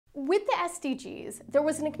With the SDGs, there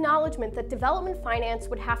was an acknowledgement that development finance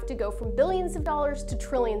would have to go from billions of dollars to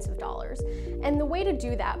trillions of dollars, and the way to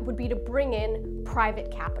do that would be to bring in private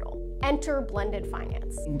capital. Enter blended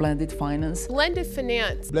finance. Blended finance. Blended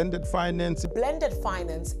finance. Blended finance. Blended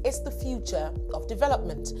finance is the future of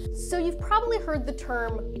development. So you've probably heard the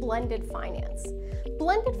term blended finance.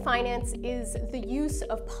 Blended finance is the use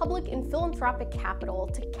of public and philanthropic capital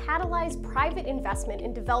to catalyze private investment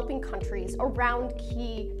in developing countries around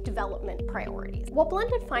key development priorities. While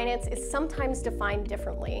blended finance is sometimes defined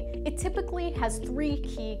differently, it typically has three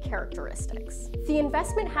key characteristics. The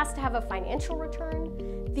investment has to have a financial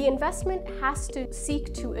return, the investment has to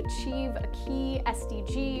seek to achieve a key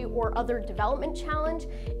SDG or other development challenge,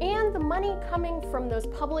 and the money coming from those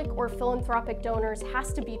public or philanthropic donors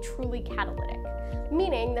has to be truly catalytic,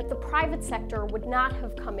 meaning that the private sector would not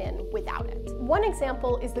have come in without it. One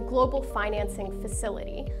example is the Global Financing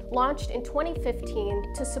Facility, launched in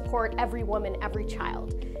 2015 to support Every Woman, Every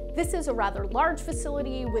Child. This is a rather large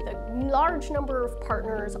facility with a large number of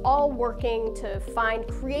partners all working to find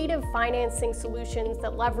creative financing solutions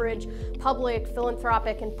that leverage public,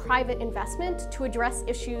 philanthropic, and private investment to address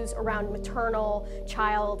issues around maternal,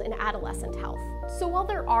 child, and adolescent health. So while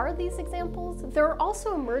there are these examples, there are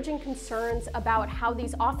also emerging concerns about how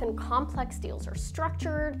these often complex deals are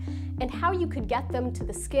structured and how you could get them to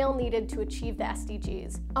the scale needed to achieve the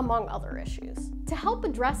SDGs, among other issues. To help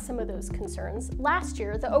address some of those concerns, last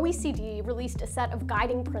year the OECD released a set of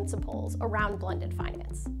guiding principles around blended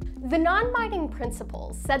finance. The non-binding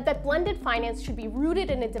principles said that blended finance should be rooted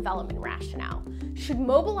in a development rationale, should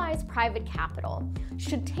mobilize private capital,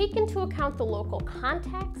 should take into account the local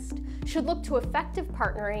context, should look to effective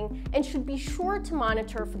partnering, and should be sure to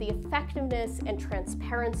monitor for the effectiveness and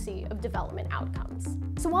transparency of development outcomes.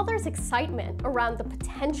 So while there's excitement around the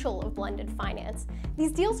potential of blended finance,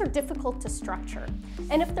 these deals are difficult to structure,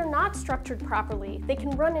 and if they're not structured properly, they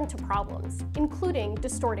can run into problems, including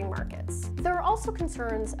distorting markets. There are also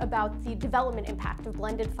concerns about the development impact of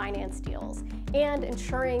blended finance deals and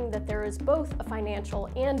ensuring that there is both a financial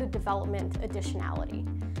and a development additionality.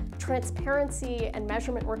 Transparency and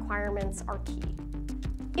measurement requirements are key.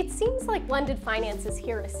 It seems like blended finance is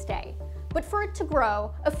here to stay, but for it to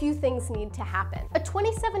grow, a few things need to happen. A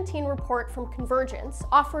 2017 report from Convergence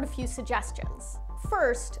offered a few suggestions.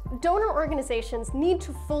 First, donor organizations need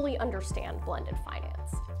to fully understand blended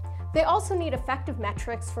finance. They also need effective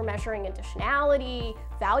metrics for measuring additionality,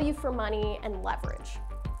 value for money, and leverage.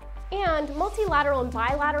 And multilateral and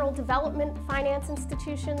bilateral development finance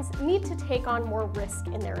institutions need to take on more risk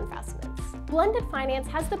in their investments. Blended finance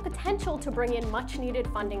has the potential to bring in much-needed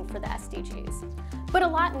funding for the SDGs, but a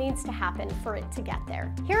lot needs to happen for it to get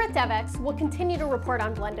there. Here at Devex, we'll continue to report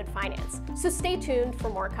on blended finance, so stay tuned for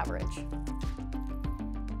more coverage.